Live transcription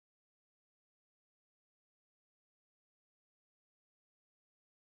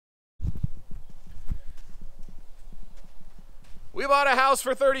We bought a house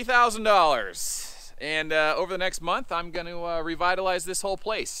for $30,000, and over the next month I'm going to revitalize this whole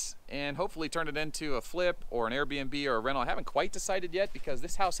place and hopefully turn it into a flip or an Airbnb or a rental. I haven't quite decided yet because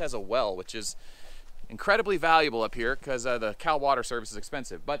this house has a well, which is incredibly valuable up here because the Cal water service is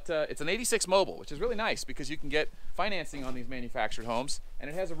expensive. But it's an 86 mobile, which is really nice because you can get financing on these manufactured homes, and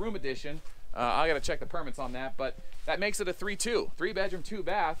it has a room addition. I got to check the permits on that, but that makes it a 3-2, 3-bedroom,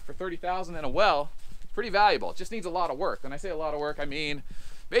 2-bath for $30,000 and a well. Pretty valuable. It just needs a lot of work. When I say a lot of work, I mean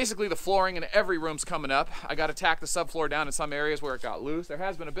basically the flooring in every room's coming up. I got to tack the subfloor down in some areas where it got loose. There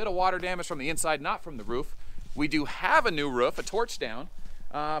has been a bit of water damage from the inside, not from the roof. We do have a new roof, a torch down,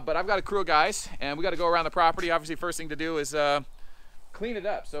 but I've got a crew of guys, and we got to go around the property. Obviously, first thing to do is clean it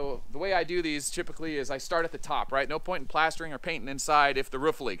up. So the way I do these typically is I start at the top, right? No point in plastering or painting inside if the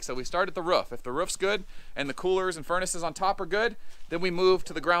roof leaks. So we start at the roof. If the roof's good and the coolers and furnaces on top are good, then we move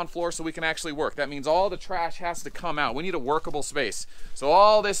to the ground floor so we can actually work. That means all the trash has to come out. We need a workable space. So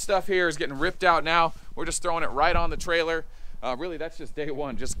all this stuff here is getting ripped out now. We're just throwing it right on the trailer. Really, that's just day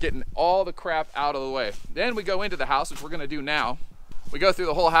one, just getting all the crap out of the way. Then we go into the house, which we're gonna do now. We go through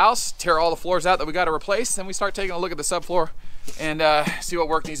the whole house, tear all the floors out that we gotta replace, then we start taking a look at the subfloor and see what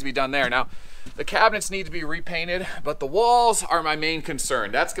work needs to be done there. Now, the cabinets need to be repainted, but the walls are my main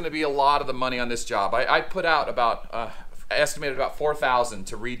concern. That's gonna be a lot of the money on this job. I put out about, estimated about $4,000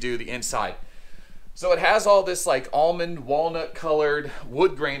 to redo the inside. So it has all this like almond walnut colored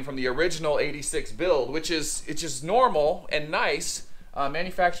wood grain from the original 86 build, which is, it's just normal and nice.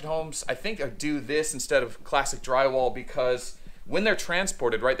 Manufactured homes, I think, do this instead of classic drywall because when they're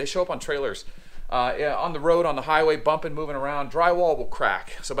transported, right, they show up on trailers. Yeah, on the road, on the highway, bumping, moving around, drywall will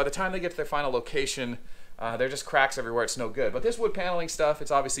crack. So by the time they get to their final location, there are just cracks everywhere. It's no good. But this wood paneling stuff,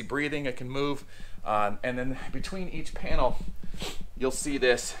 it's obviously breathing. It can move. And then between each panel, you'll see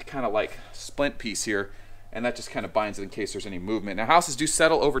this kind of like splint piece here. And that just kind of binds it in case there's any movement. Now, houses do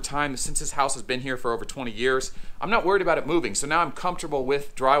settle over time. Since this house has been here for over 20 years, I'm not worried about it moving. So now I'm comfortable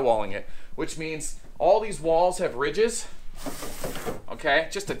with drywalling it, which means all these walls have ridges. Okay,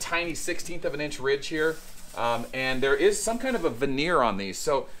 just a tiny 1/16 of an inch ridge here, and there is some kind of a veneer on these.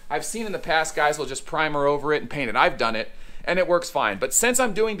 So I've seen in the past guys will just primer over it and paint it. I've done it and it works fine, but since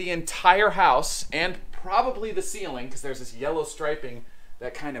I'm doing the entire house and probably the ceiling, because there's this yellow striping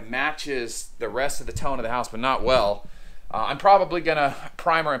that kind of matches the rest of the tone of the house but not well, I'm probably gonna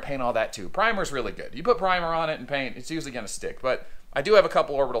primer and paint all that too. Primer's really good. You put primer on it and paint, it's usually gonna stick, but I do have a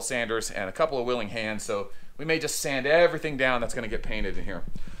couple orbital sanders and a couple of willing hands, so we may just sand everything down that's gonna get painted in here.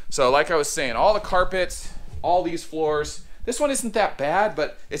 So like I was saying, all the carpets, all these floors, this one isn't that bad,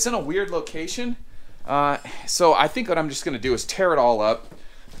 but it's in a weird location. So I think what I'm just gonna do is tear it all up,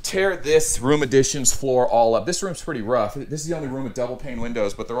 tear this room additions floor all up. This room's pretty rough. This is the only room with double pane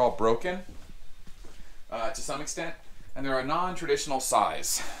windows, but they're all broken to some extent, and they're a non-traditional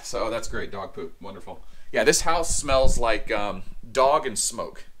size. So that's great, dog poop, wonderful. Yeah, this house smells like dog and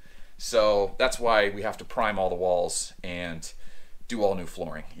smoke. So that's why we have to prime all the walls and do all new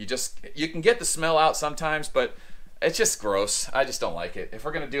flooring. You can get the smell out sometimes, but it's just gross. I just don't like it. If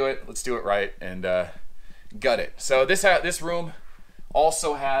we're gonna do it, let's do it right and gut it. So this room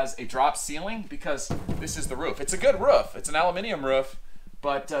also has a drop ceiling because this is the roof. It's a good roof. It's an aluminum roof,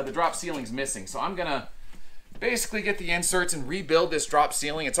 but the drop ceiling's missing. So I'm gonna basically get the inserts and rebuild this drop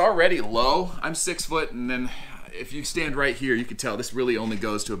ceiling. It's already low. I'm 6 foot, and then if you stand right here, you can tell this really only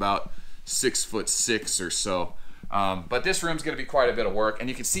goes to about 6'6" or so. But this room's gonna be quite a bit of work, and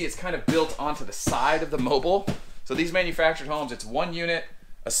you can see it's kind of built onto the side of the mobile. So these manufactured homes, it's one unit,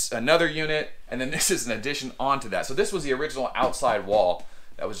 another unit, and then this is an addition onto that. So this was the original outside wall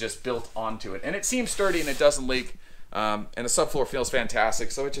that was just built onto it. And it seems sturdy and it doesn't leak. And the subfloor feels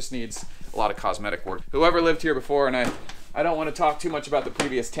fantastic, so it just needs a lot of cosmetic work. Whoever lived here before, and I don't want to talk too much about the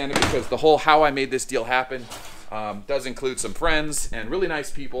previous tenant because the whole how I made this deal happen does include some friends and really nice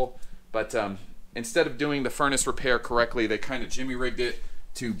people, but instead of doing the furnace repair correctly, they kind of jimmy rigged it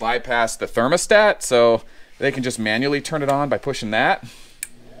to bypass the thermostat, so they can just manually turn it on by pushing that,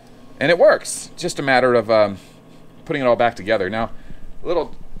 and it works. It's just a matter of putting it all back together. Now, a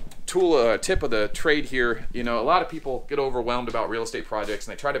little tool tip of the trade here, you know, a lot of people get overwhelmed about real estate projects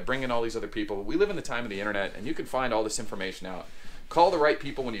and they try to bring in all these other people. But we live in the time of the internet and you can find all this information out. Call the right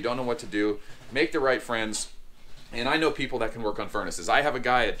people when you don't know what to do, make the right friends. And I know people that can work on furnaces. I have a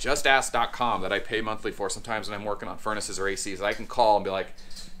guy at justask.com that I pay monthly for sometimes when I'm working on furnaces or ACs. I can call and be like,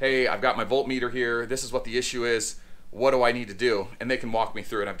 hey, I've got my voltmeter here. This is what the issue is. What do I need to do? And they can walk me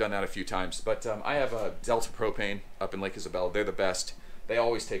through it. I've done that a few times. But I have a Delta Propane up in Lake Isabel. They're the best. They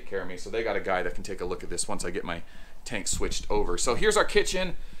always take care of me. So they got a guy that can take a look at this once I get my tank switched over. So here's our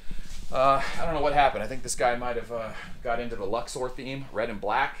kitchen. I don't know what happened. I think this guy might have got into the Luxor theme, red and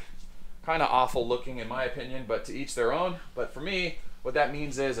black. Kind of awful looking in my opinion, but to each their own. But for me, what that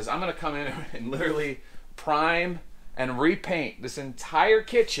means is I'm going to come in and literally prime and repaint this entire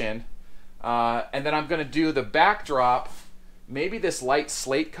kitchen, and then I'm going to do the backdrop, maybe this light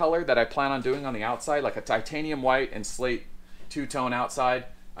slate color that I plan on doing on the outside, like a titanium white and slate two-tone outside.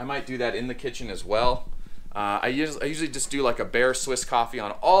 I might do that in the kitchen as well. I usually just do like a bare Swiss coffee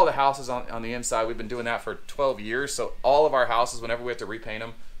on all the houses on the inside. We've been doing that for 12 years, so all of our houses, whenever we have to repaint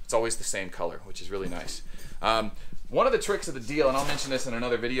them, it's always the same color, which is really nice. One of the tricks of the deal, and I'll mention this in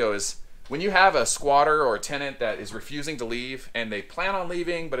another video, is when you have a squatter or a tenant that is refusing to leave and they plan on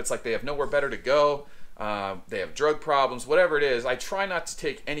leaving, but it's like they have nowhere better to go, they have drug problems, whatever it is, I try not to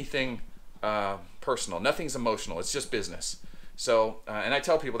take anything personal. Nothing's emotional. It's just business. So, and I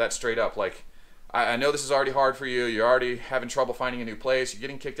tell people that straight up, like, I know this is already hard for you. You're already having trouble finding a new place. You're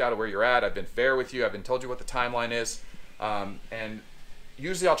getting kicked out of where you're at. I've been fair with you. I've been told you what the timeline is. And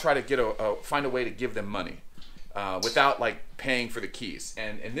usually I'll try to find a way to give them money without like paying for the keys.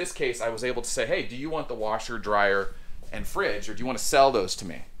 And in this case, I was able to say, hey, do you want the washer, dryer, and fridge, or do you want to sell those to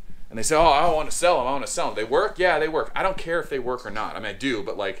me? And they say, oh, I want to sell them. I want to sell them. They work? Yeah, they work. I don't care if they work or not. I mean, I do,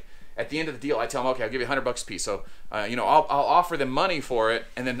 but like, at the end of the deal, I tell them, okay, I'll give you $100 a piece. So, you know, I'll offer them money for it,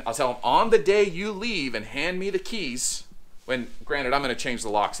 and then I'll tell them on the day you leave and hand me the keys. When, granted, I'm going to change the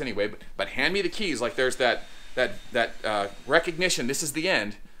locks anyway, but hand me the keys. Like there's that recognition. This is the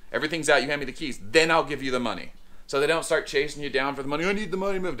end. Everything's out. You hand me the keys. Then I'll give you the money. So they don't start chasing you down for the money. I need the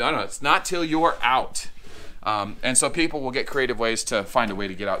money moved. No, it's not till you're out. And so people will get creative ways to find a way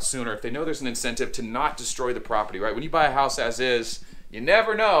to get out sooner if they know there's an incentive to not destroy the property. Right? When you buy a house as is, you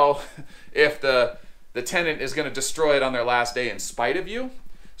never know if the tenant is going to destroy it on their last day in spite of you.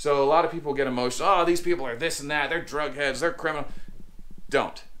 So a lot of people get emotional. Oh, these people are this and that. They're drug heads. They're criminal.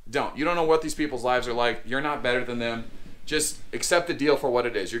 Don't. You don't know what these people's lives are like. You're not better than them. Just accept the deal for what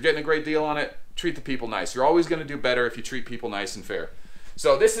it is. You're getting a great deal on it. Treat the people nice. You're always going to do better if you treat people nice and fair.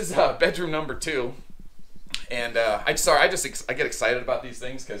 So this is bedroom number 2. And I get excited about these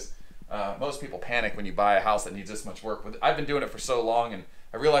things because most people panic when you buy a house that needs this much work. But I've been doing it for so long, and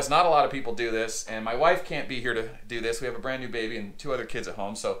I realize not a lot of people do this, and my wife can't be here to do this. We have a brand new baby and 2 other kids at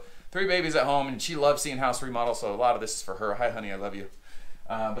home, so 3 babies at home, and she loves seeing house remodels, so a lot of this is for her. Hi, honey, I love you.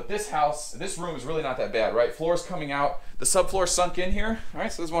 But this room is really not that bad, right? Floor's coming out. The subfloor sunk in here. All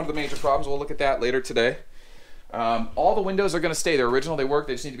right, so this is one of the major problems. We'll look at that later today. All the windows are going to stay. They're original. They work.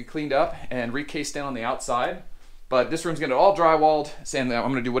 They just need to be cleaned up and recased in on the outside. But this room's going to all drywalled, and I'm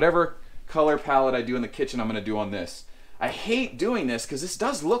going to do whatever color palette I do in the kitchen I'm going to do on this. I hate doing this because this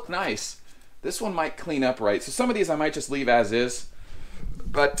does look nice. This one might clean up right. So some of these I might just leave as is.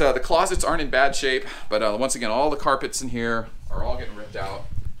 But the closets aren't in bad shape. But once again, all the carpets in here are all getting ripped out.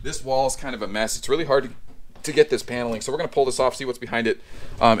 This wall is kind of a mess. It's really hard to get this paneling. So we're going to pull this off, see what's behind it.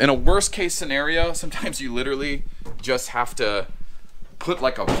 In a worst case scenario, sometimes you literally just have to put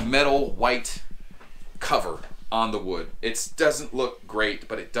like a metal white cover on the wood. It doesn't look great,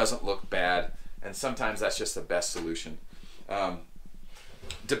 but it doesn't look bad. And sometimes that's just the best solution.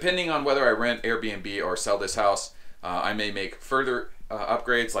 Depending on whether I rent, Airbnb, or sell this house, I may make further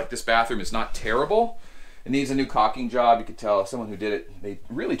upgrades. Like this bathroom is not terrible. It needs a new caulking job. You could tell someone who did it, they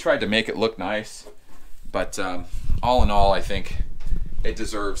really tried to make it look nice. But all in all, I think it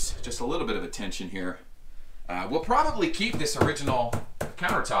deserves just a little bit of attention here. We'll probably keep this original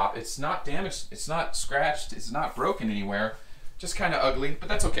countertop. It's not damaged, it's not scratched, it's not broken anywhere. Just kind of ugly, but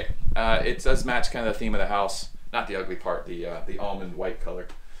that's okay. It does match kind of the theme of the house. Not the ugly part, the almond white color.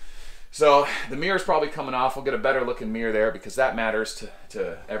 So the mirror's probably coming off. We'll get a better looking mirror there because that matters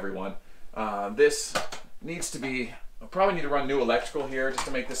to everyone. This needs to be, I'll probably need to run new electrical here just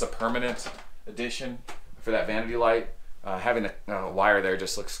to make this a permanent addition for that vanity light. Having a wire there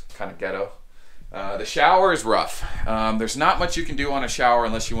just looks kind of ghetto. The shower is rough. There's not much you can do on a shower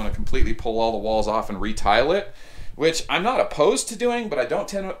unless you want to completely pull all the walls off and retile it, which I'm not opposed to doing, but I don't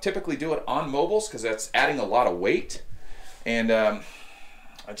typically do it on mobiles because that's adding a lot of weight, and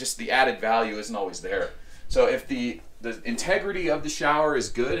just the added value isn't always there. So if the integrity of the shower is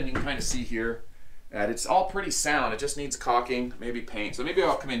good, and you can kind of see here that it's all pretty sound, it just needs caulking, maybe paint. So maybe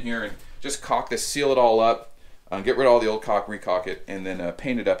I'll come in here and just caulk this, seal it all up, get rid of all the old caulk, recaulk it, and then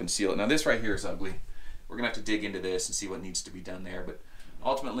paint it up and seal it. Now this right here is ugly. We're gonna have to dig into this and see what needs to be done there, but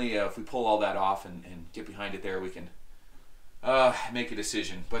ultimately if we pull all that off and get behind it there, we can make a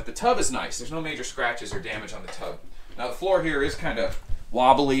decision. But the tub is nice. There's no major scratches or damage on the tub. Now the floor here is kind of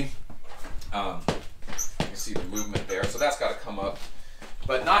wobbly. You can see the movement there, so that's got to come up.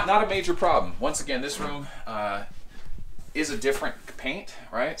 But not a major problem. Once again, this room is a different paint,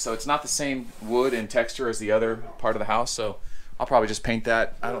 right? So it's not the same wood and texture as the other part of the house, so I'll probably just paint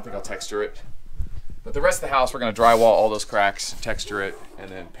that. I don't think I'll texture it. But the rest of the house, we're gonna drywall all those cracks, texture it, and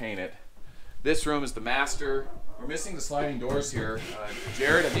then paint it. This room is the master. We're missing the sliding doors here.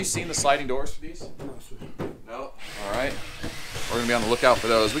 Jared, have you seen the sliding doors for these? No? All right. We're gonna be on the lookout for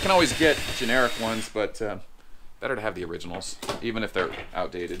those. We can always get generic ones, but better to have the originals, even if they're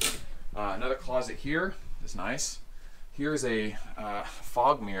outdated. Another closet here is nice. Here's a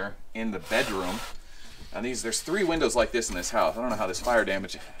fog mirror in the bedroom. And there's 3 windows like this in this house. I don't know how this fire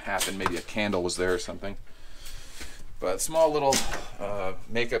damage happened. Maybe a candle was there or something. But small little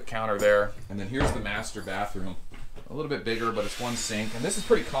makeup counter there. And then here's the master bathroom. A little bit bigger, but it's 1 sink. And this is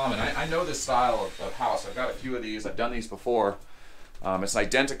pretty common. I know this style of house. I've got a few of these. I've done these before. It's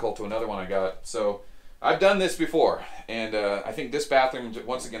identical to another one I got. So I've done this before. And I think this bathroom,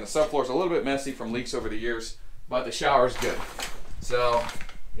 once again, the subfloor is a little bit messy from leaks over the years, but the shower's good. So,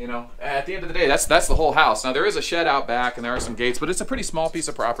 you know, at the end of the day, that's the whole house. Now, there is a shed out back, and there are some gates, but it's a pretty small piece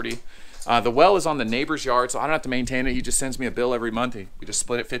of property. The well is on the neighbor's yard, so I don't have to maintain it. He just sends me a bill every month. We just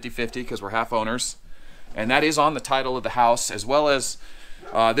split it 50-50 because we're half owners. And that is on the title of the house, as well as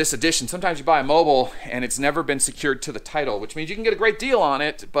this addition. Sometimes you buy a mobile, and it's never been secured to the title, which means you can get a great deal on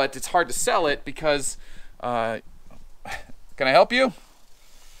it, but it's hard to sell it because... can I help you?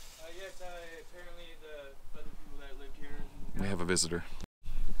 Yes, apparently the other people that live here... We have a visitor.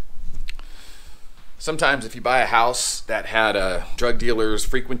 Sometimes if you buy a house that had drug dealers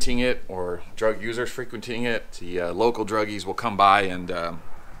frequenting it or drug users frequenting it, the local druggies will come by and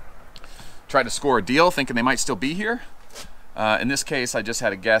try to score a deal thinking they might still be here. In this case, I just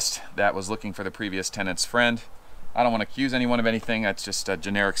had a guest that was looking for the previous tenant's friend. I don't want to accuse anyone of anything. That's just a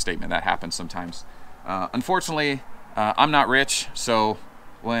generic statement. That happens sometimes. Unfortunately, I'm not rich, so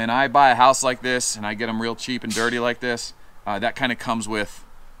when I buy a house like this and I get them real cheap and dirty like this, that kind of comes with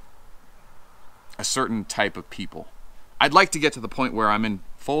a certain type of people. I'd like to get to the point where I'm in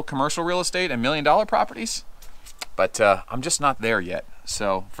full commercial real estate and $1 million properties, but I'm just not there yet.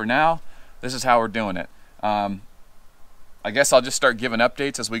 So for now, this is how we're doing it. I guess I'll just start giving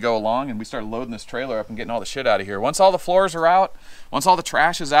updates as we go along and we start loading this trailer up and getting all the shit out of here. Once all the floors are out, once all the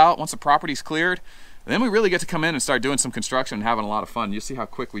trash is out, once the property's cleared, then we really get to come in and start doing some construction and having a lot of fun. You'll see how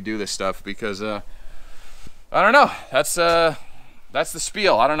quick we do this stuff because, I don't know, that's the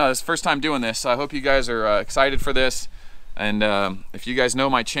spiel. I don't know, it's the first time doing this, so I hope you guys are excited for this. And if you guys know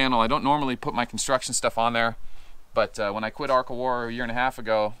my channel, I don't normally put my construction stuff on there, but when I quit Arc of War a year and a half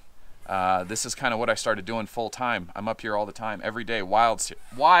ago, this is kind of what I started doing full time. I'm up here all the time, every day, wild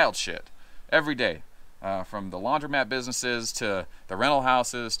shit, every day. From the laundromat businesses to the rental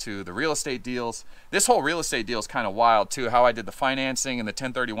houses to the real estate deals. This whole real estate deal is kind of wild too, how I did the financing and the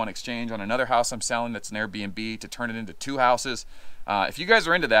 1031 exchange on another house I'm selling that's an Airbnb to turn it into 2 houses. If you guys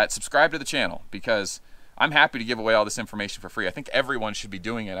are into that, subscribe to the channel because I'm happy to give away all this information for free. I think everyone should be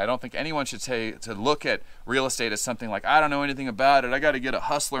doing it. I don't think anyone should say to look at real estate as something like, I don't know anything about it, I got to get a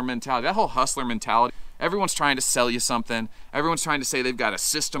hustler mentality. That whole hustler mentality, everyone's trying to sell you something. Everyone's trying to say they've got a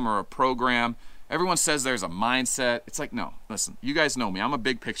system or a program. Everyone says there's a mindset. It's like, no, listen, you guys know me. I'm a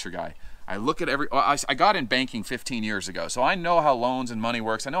big picture guy. I look at I got in banking 15 years ago, so I know how loans and money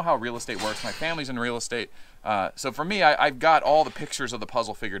works. I know how real estate works. My family's in real estate. So for me, I've got all the pictures of the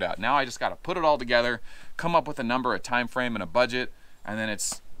puzzle figured out. Now I just got to put it all together, come up with a number, a time frame, and a budget, and then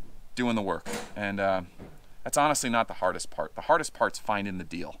it's doing the work. And that's honestly not the hardest part. The hardest part's finding the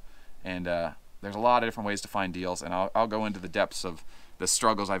deal. And there's a lot of different ways to find deals, and I'll go into the depths of the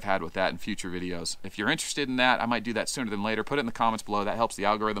struggles I've had with that in future videos. If you're interested in that, I might do that sooner than later. Put it in the comments below. That helps the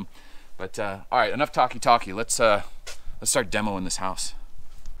algorithm. But all right, enough talky. Let's start demoing this house.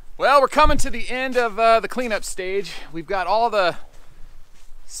 Well, we're coming to the end of the cleanup stage. We've got all the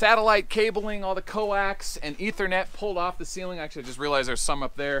satellite cabling, all the coax and Ethernet pulled off the ceiling. Actually, I just realized there's some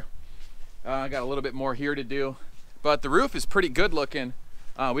up there. I got a little bit more here to do, but the roof is pretty good looking.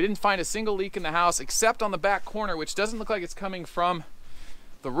 We didn't find a single leak in the house except on the back corner, which doesn't look like it's coming from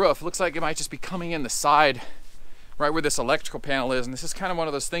the roof. It looks like it might just be coming in the side right where this electrical panel is. And this is kind of one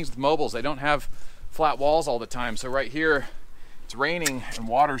of those things with mobiles. They don't have flat walls all the time. So right here, it's raining and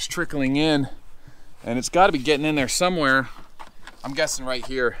water's trickling in and it's got to be getting in there somewhere. I'm guessing right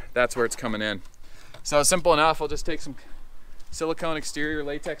here, that's where it's coming in. So simple enough. I'll just take some silicone exterior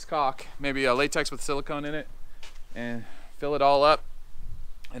latex caulk, maybe a latex with silicone in it, and fill it all up.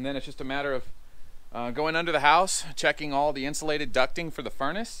 And then it's just a matter of going under the house, checking all the insulated ducting for the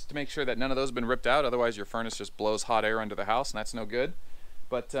furnace to make sure that none of those have been ripped out. Otherwise your furnace just blows hot air under the house and that's no good.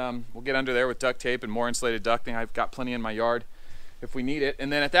 But we'll get under there with duct tape and more insulated ducting. I've got plenty in my yard if we need it.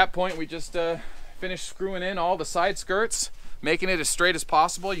 And then at that point we just finish screwing in all the side skirts, making it as straight as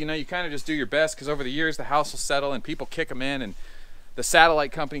possible. You know, you kind of just do your best, because over the years the house will settle and people kick them in, and the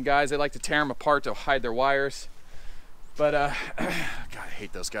satellite company guys, they like to tear them apart to hide their wires. But God, I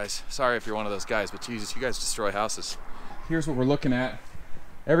hate those guys. Sorry if you're one of those guys, but Jesus, you guys destroy houses. Here's what we're looking at.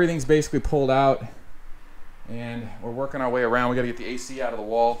 Everything's basically pulled out, and we're working our way around. We got to get the AC out of the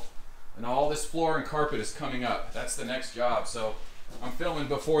wall, and all this floor and carpet is coming up. That's the next job. So I'm filming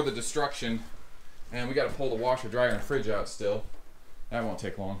before the destruction, and we got to pull the washer, dryer, and fridge out still. That won't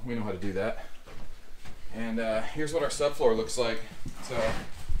take long. We know how to do that. And here's what our subfloor looks like. So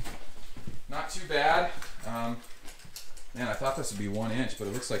not too bad. Man, I thought this would be 1 inch, but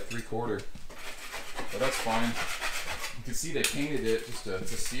it looks like 3/4. But that's fine. You can see they painted it just to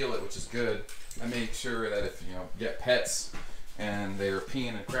seal it, which is good. I made sure that if you get pets and they're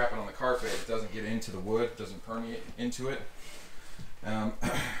peeing and crapping on the carpet, it doesn't get into the wood, doesn't permeate into it.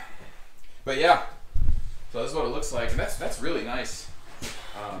 But yeah, so this is what it looks like, and that's really nice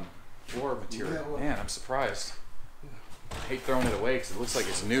floor material. Man, I'm surprised. I hate throwing it away because it looks like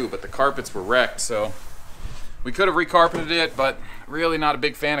it's new, but the carpets were wrecked, so we could have recarpeted it, but really not a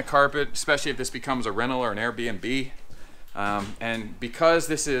big fan of carpet, especially if this becomes a rental or an Airbnb. And because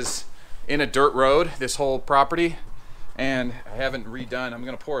this is in a dirt road, this whole property, and I haven't redone, I'm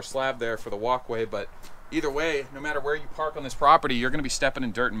going to pour a slab there for the walkway, but either way, no matter where you park on this property, you're going to be stepping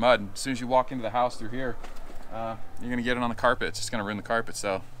in dirt and mud. As soon as you walk into the house through here, you're going to get it on the carpet. It's just going to ruin the carpet,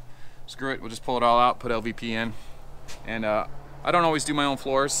 so screw it. We'll just pull it all out, put LVP in, and I don't always do my own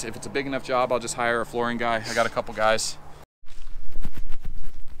floors. If it's a big enough job, I'll just hire a flooring guy. I got a couple guys.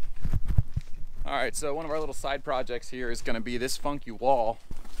 All right, so one of our little side projects here is going to be this funky wall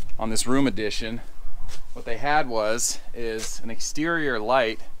on this room addition. What they had is an exterior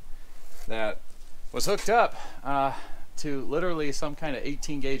light that was hooked up to literally some kind of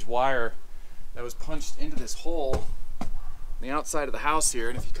 18 gauge wire that was punched into this hole on the outside of the house here.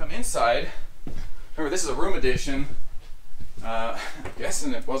 And if you come inside, remember this is a room addition. I'm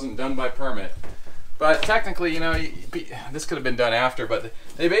guessing it wasn't done by permit. But technically, this could have been done after, but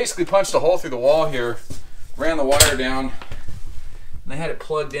they basically punched a hole through the wall here, ran the wire down, and they had it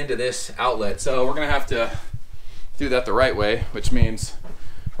plugged into this outlet. So we're going to have to do that the right way, which means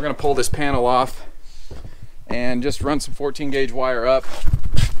we're going to pull this panel off and just run some 14 gauge wire up,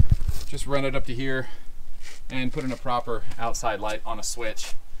 just run it up to here, and put in a proper outside light on a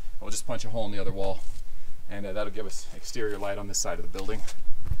switch. We'll just punch a hole in the other wall, and that'll give us exterior light on this side of the building.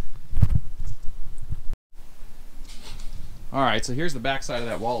 All right, so here's the back side of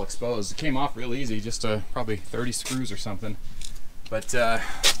that wall exposed. It came off real easy, just probably 30 screws or something. But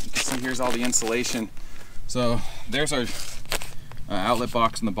you can see here's all the insulation. So there's our outlet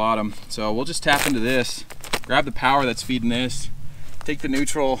box in the bottom. So we'll just tap into this, grab the power that's feeding this, take the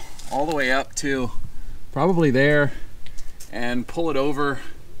neutral all the way up to probably there, and pull it over.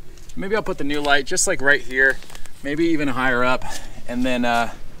 Maybe I'll put the new light just like right here, maybe even higher up, and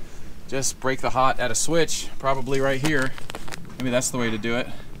then just break the hot at a switch, probably right here. Maybe that's the way to do it.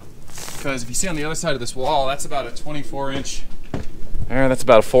 Because if you see on the other side of this wall, that's about a 24-inch, that's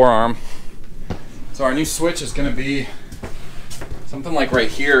about a forearm. So our new switch is gonna be something like right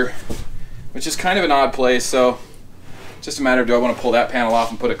here, which is kind of an odd place. So it's just a matter of, do I want to pull that panel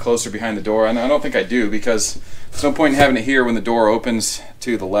off and put it closer behind the door? And I don't think I do, because there's no point in having it here when the door opens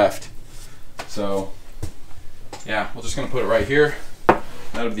to the left. So yeah, we're just gonna put it right here.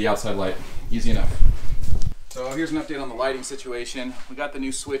 That'll be the outside light, easy enough. So here's an update on the lighting situation. We got the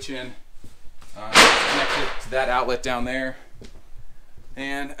new switch in, connected to that outlet down there,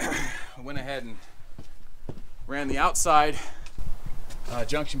 and I went ahead and ran the outside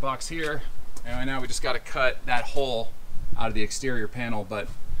junction box here, and now we just got to cut that hole out of the exterior panel. But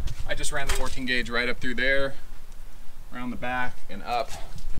I just ran the 14 gauge right up through there, around the back and up,